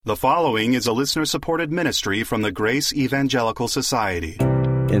The following is a listener-supported ministry from the Grace Evangelical Society.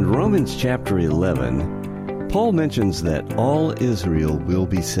 In Romans chapter 11, Paul mentions that all Israel will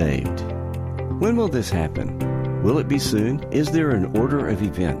be saved. When will this happen? Will it be soon? Is there an order of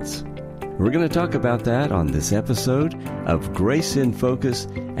events? We're going to talk about that on this episode of Grace in Focus,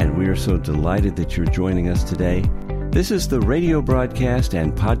 and we are so delighted that you're joining us today. This is the radio broadcast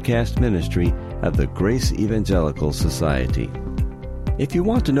and podcast ministry of the Grace Evangelical Society. If you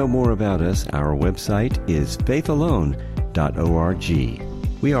want to know more about us, our website is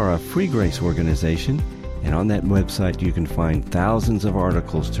faithalone.org. We are a free grace organization, and on that website you can find thousands of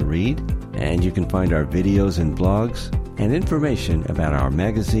articles to read, and you can find our videos and blogs, and information about our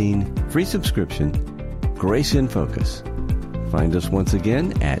magazine, free subscription, Grace in Focus. Find us once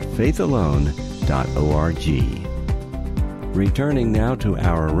again at faithalone.org. Returning now to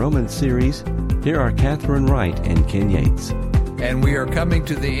our Romans series, here are Kathryn Wright and Ken Yates. And we are coming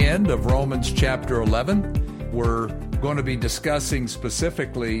to the end of Romans chapter 11. We're going to be discussing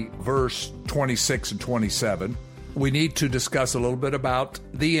specifically verse 26 and 27. We need to discuss a little bit about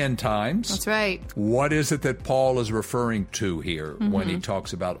the end times. That's right. What is it that Paul is referring to here when he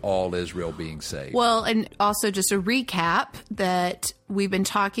talks about all Israel being saved? Well, and also just a recap that we've been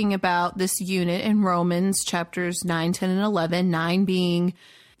talking about this unit in Romans chapters 9, 10, and 11, 9 being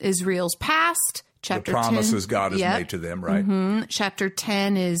Israel's past, Chapter the promises 10, God has made to them, right? Mm-hmm. Chapter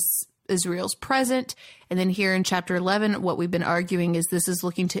 10 is Israel's present. And then here in chapter 11, what we've been arguing is this is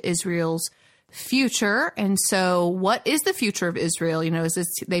looking to Israel's future. And so what is the future of Israel? You know,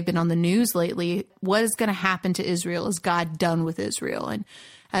 they've been on the news lately. What is going to happen to Israel? Is God done with Israel? And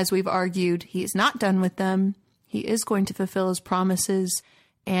as we've argued, he is not done with them. He is going to fulfill his promises.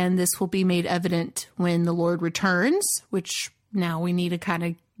 And this will be made evident when the Lord returns, which now we need to kind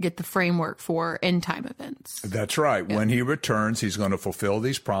of get the framework for end time events. That's right. Yeah. When he returns, he's going to fulfill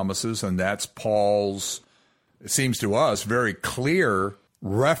these promises, and that's Paul's, it seems to us, very clear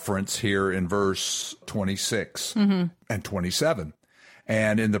reference here in verse 26 and 27.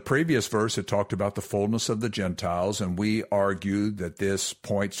 And in the previous verse, it talked about the fullness of the Gentiles, and we argued that this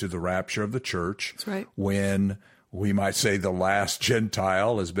points to the rapture of the church. That's right. When we might say the last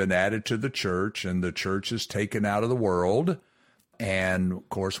Gentile has been added to the church, and the church is taken out of the world. And, of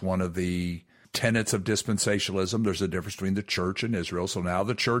course, one of the tenets of dispensationalism, there's a difference between the church and Israel. So now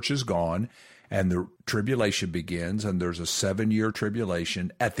the church is gone, and the tribulation begins, and there's a 7-year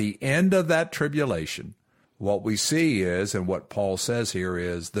tribulation. At the end of that tribulation, what we see is, and what Paul says here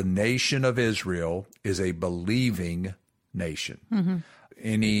is, the nation of Israel is a believing nation. Mm-hmm.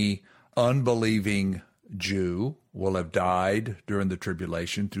 Any unbelieving Jew will have died during the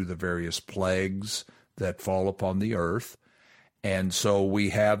tribulation through the various plagues that fall upon the earth. And so we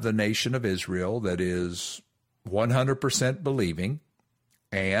have the nation of Israel that is 100% believing.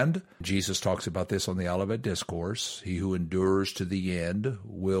 And Jesus talks about this on the Olivet Discourse. He who endures to the end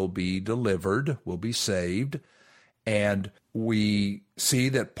will be delivered, will be saved. And we see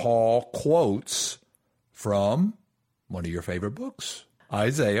that Paul quotes from one of your favorite books,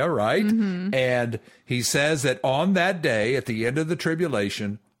 Isaiah, right? Mm-hmm. And he says that on that day, at the end of the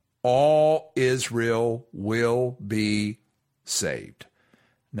tribulation, all Israel will be saved.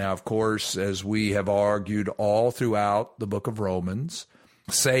 Now, of course, as we have argued all throughout the book of Romans,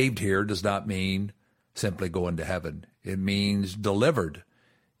 saved here does not mean simply going to heaven. It means delivered.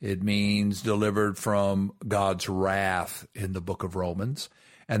 It means delivered from God's wrath in the book of Romans.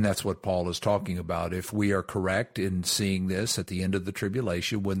 And that's what Paul is talking about. If we are correct in seeing this at the end of the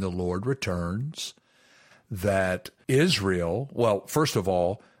tribulation, when the Lord returns, that Israel, well, first of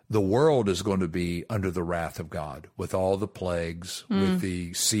all, the world is going to be under the wrath of God with all the plagues, with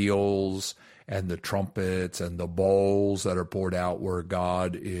the seals and the trumpets and the bowls that are poured out where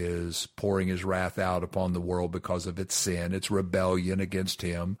God is pouring his wrath out upon the world because of its sin, its rebellion against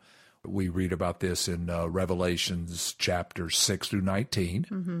him. We read about this in Revelations chapters 6 through 19.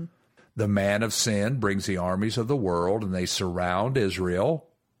 Mm-hmm. The man of sin brings the armies of the world, and they surround Israel.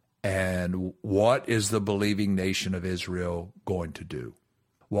 And what is the believing nation of Israel going to do?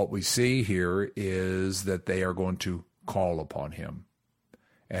 What we see here is that they are going to call upon him,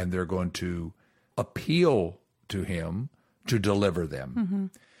 and they're going to appeal to him to deliver them. Mm-hmm.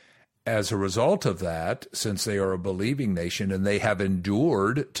 As a result of that, since they are a believing nation and they have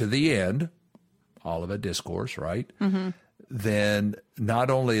endured to the end, Olivet Discourse, right? Mm-hmm. Then not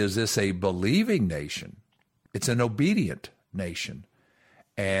only is this a believing nation, it's an obedient nation.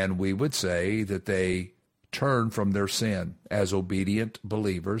 And we would say that they turn from their sin as obedient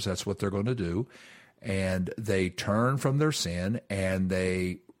believers. That's what they're going to do. And they turn from their sin, and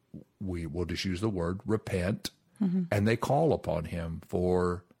we will just use the word repent, and they call upon him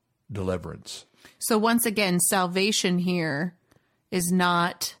for deliverance. So once again, salvation here is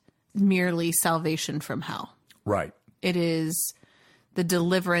not merely salvation from hell. Right. It is the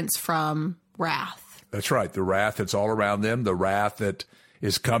deliverance from wrath. That's right. The wrath that's all around them, the wrath that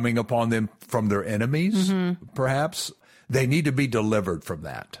is coming upon them from their enemies, perhaps. They need to be delivered from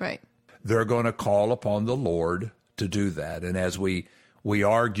that. Right. They're going to call upon the Lord to do that. And as we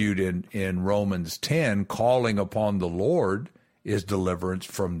argued in Romans 10, calling upon the Lord is deliverance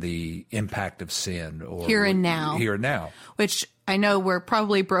from the impact of sin. Or Here and now. Here and now. Which I know we're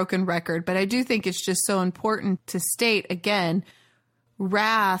probably broken record, but I do think it's just so important to state again,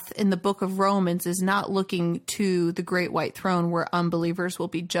 wrath in the book of Romans is not looking to the great white throne where unbelievers will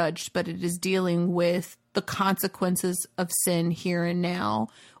be judged, but it is dealing with the consequences of sin here and now,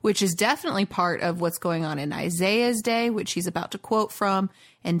 which is definitely part of what's going on in Isaiah's day, which he's about to quote from,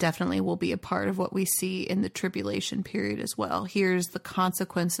 and definitely will be a part of what we see in the tribulation period as well. Here's the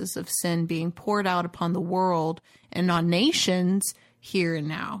consequences of sin being poured out upon the world and on nations here and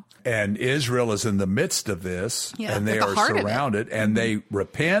now. And Israel is in the midst of this, and they at the are heart of it. surrounded, and they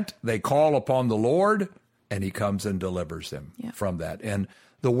repent, they call upon the Lord, and he comes and delivers them from that. And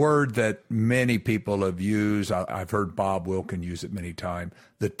the word that many people have used, I've heard Bob Wilkin use it many times,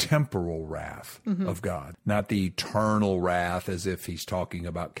 the temporal wrath of God, not the eternal wrath as if he's talking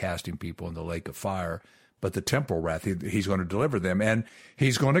about casting people in the lake of fire, but the temporal wrath. He's going to deliver them, and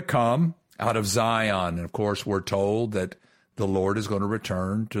he's going to come out of Zion. And of course, we're told that the Lord is going to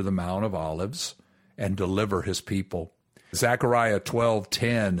return to the Mount of Olives and deliver his people. Zechariah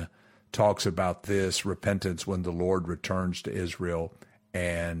 12:10 talks about this repentance when the Lord returns to Israel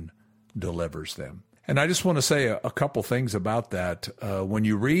and delivers them. And I just want to say a couple things about that. When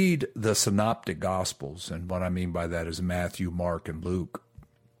you read the synoptic gospels, and what I mean by that is Matthew, Mark, and Luke,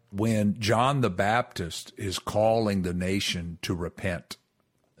 when John the Baptist is calling the nation to repent,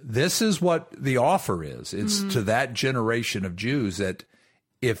 this is what the offer is. It's to that generation of Jews that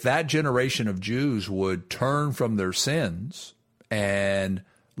if that generation of Jews would turn from their sins and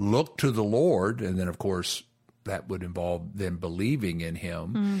look to the Lord, and then, of course, that would involve them believing in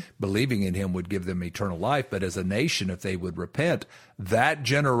him. Believing in him would give them eternal life. But as a nation, if they would repent, that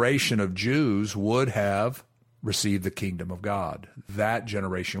generation of Jews would have received the kingdom of God. That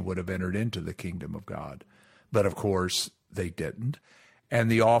generation would have entered into the kingdom of God. But of course, they didn't. And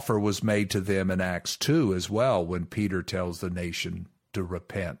the offer was made to them in Acts 2 as well, when Peter tells the nation to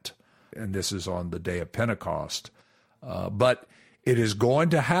repent. And this is on the day of Pentecost. But it is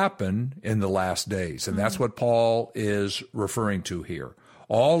going to happen in the last days. And that's what Paul is referring to here.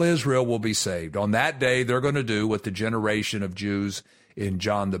 All Israel will be saved. On that day, they're going to do what the generation of Jews in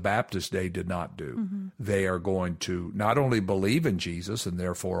John the Baptist's day did not do. They are going to not only believe in Jesus, and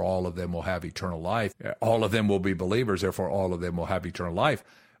therefore all of them will have eternal life. All of them will be believers, therefore all of them will have eternal life.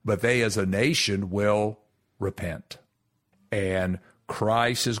 But they as a nation will repent. And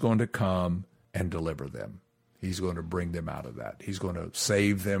Christ is going to come and deliver them. He's going to bring them out of that. He's going to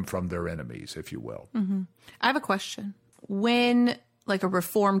save them from their enemies, if you will. I have a question. When like a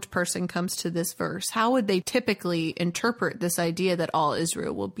reformed person comes to this verse, how would they typically interpret this idea that all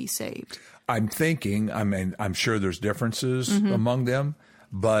Israel will be saved? I'm thinking, I'm sure there's differences among them,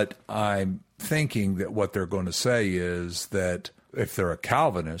 but I'm thinking that what they're going to say is that if they're a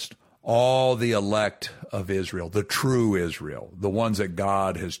Calvinist, all the elect of Israel, the true Israel, the ones that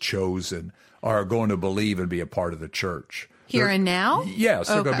God has chosen, are going to believe and be a part of the church. Here and now? Yes,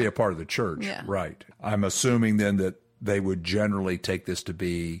 they're going to be a part of the church. Yeah. Right. I'm assuming then that they would generally take this to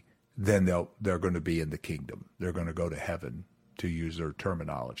be, then they're going to be in the kingdom. They're going to go to heaven, to use their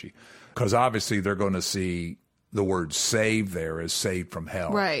terminology. Because obviously they're going to see the word saved there as saved from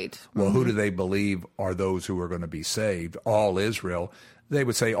hell. Right. Well, who do they believe are those who are going to be saved? All Israel. They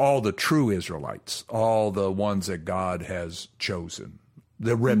would say all the true Israelites, all the ones that God has chosen,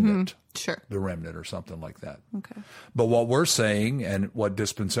 the remnant. Sure. The remnant or something like that. Okay. But what we're saying and what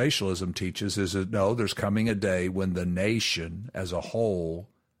dispensationalism teaches is that no, there's coming a day when the nation as a whole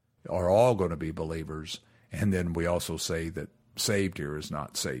are all going to be believers. And then we also say that saved here is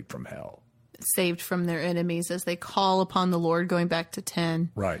not saved from hell. Saved from their enemies as they call upon the Lord, going back to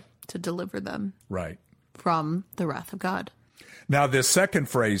 10. Right. To deliver them. Right. From the wrath of God. Now, this second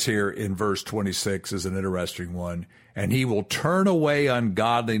phrase here in verse 26 is an interesting one. And he will turn away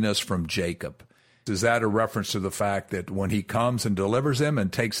ungodliness from Jacob. Is that a reference to the fact that when he comes and delivers them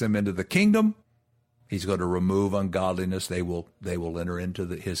and takes them into the kingdom, he's going to remove ungodliness? They will enter into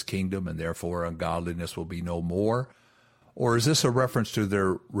his kingdom, and therefore ungodliness will be no more? Or is this a reference to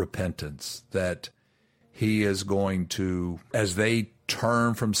their repentance, that he is going to, as they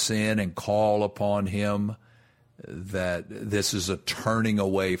turn from sin and call upon him, that this is a turning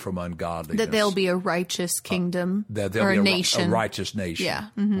away from ungodliness. That there'll be a righteous kingdom that there'll or be a nation. A righteous nation. Yeah.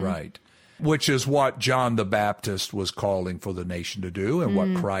 Mm-hmm. Right. Which is what John the Baptist was calling for the nation to do, and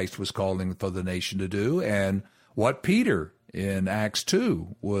what Christ was calling for the nation to do, and what Peter in Acts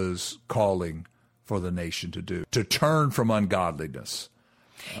 2 was calling for the nation to do, to turn from ungodliness.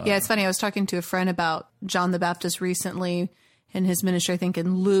 Yeah, it's funny. I was talking to a friend about John the Baptist recently in his ministry, I think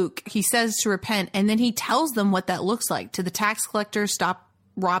in Luke. He says to repent, and then he tells them what that looks like. To the tax collectors, stop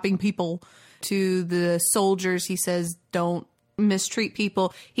robbing people. To the soldiers, he says, don't mistreat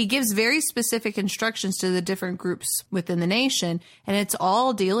people. He gives very specific instructions to the different groups within the nation, and it's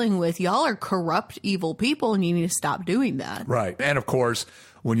all dealing with y'all are corrupt, evil people, and you need to stop doing that. Right. And of course,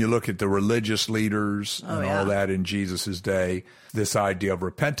 when you look at the religious leaders and all that in Jesus' day, this idea of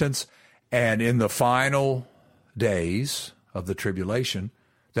repentance, and in the final days of the tribulation,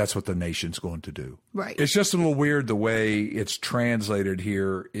 that's what the nation's going to do. Right. It's just a little weird the way it's translated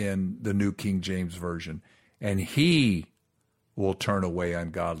here in the New King James Version. And he will turn away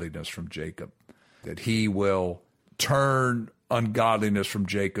ungodliness from Jacob, that he will turn ungodliness from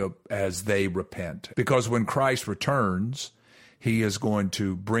Jacob as they repent. Because when Christ returns, he is going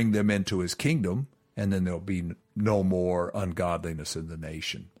to bring them into his kingdom, and then there'll be no more ungodliness in the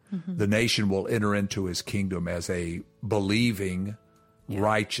nation. Mm-hmm. The nation will enter into his kingdom as a believing,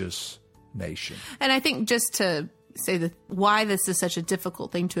 righteous nation. And I think just to say that why this is such a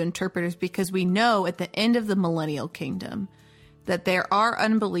difficult thing to interpret is because we know at the end of the millennial kingdom that there are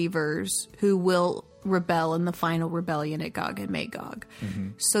unbelievers who will rebel in the final rebellion at Gog and Magog. Mm-hmm.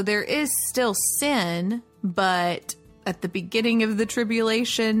 So there is still sin, but at the beginning of the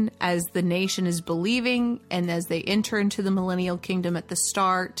tribulation, as the nation is believing and as they enter into the millennial kingdom at the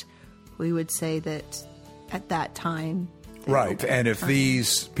start, we would say that at that time. Right. And if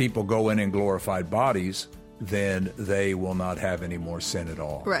these people go in glorified bodies, then they will not have any more sin at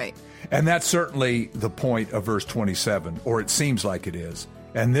all. Right. And that's certainly the point of verse 27, or it seems like it is.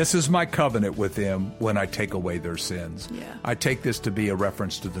 And this is my covenant with them when I take away their sins. Yeah. I take this to be a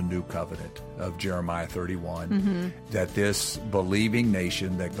reference to the new covenant of Jeremiah 31, that this believing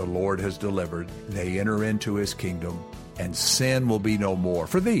nation that the Lord has delivered, they enter into his kingdom, and sin will be no more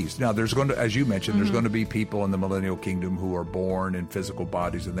for these. Now, there's going to, as you mentioned, there's going to be people in the millennial kingdom who are born in physical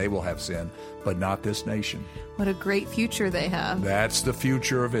bodies, and they will have sin, but not this nation. What a great future they have. That's the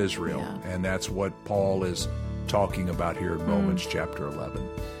future of Israel, and that's what Paul is talking about here in Romans chapter 11.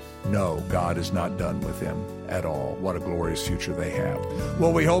 No, God is not done with them at all. What a glorious future they have.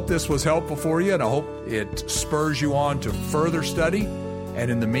 Well, we hope this was helpful for you, and I hope it spurs you on to further study. And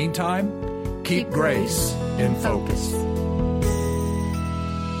in the meantime, keep grace in focus.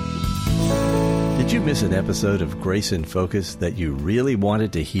 Did you miss an episode of Grace in Focus that you really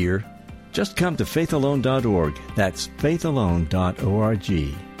wanted to hear? Just come to faithalone.org. That's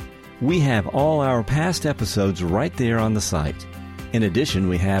faithalone.org. We have all our past episodes right there on the site. In addition,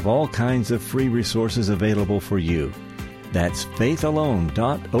 we have all kinds of free resources available for you. That's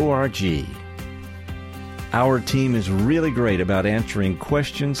faithalone.org. Our team is really great about answering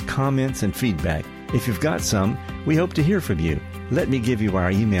questions, comments, and feedback. If you've got some, we hope to hear from you. Let me give you our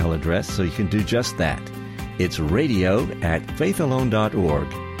email address so you can do just that. It's radio@faithalone.org.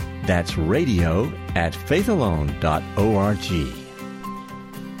 That's radio@faithalone.org.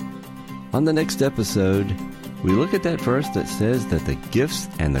 On the next episode, we look at that verse that says that the gifts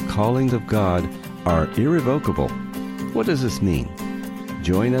and the calling of God are irrevocable. What does this mean?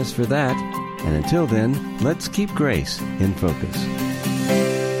 Join us for that, and until then, let's keep grace in focus.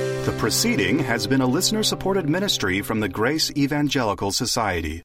 The proceeding has been a listener-supported ministry from the Grace Evangelical Society.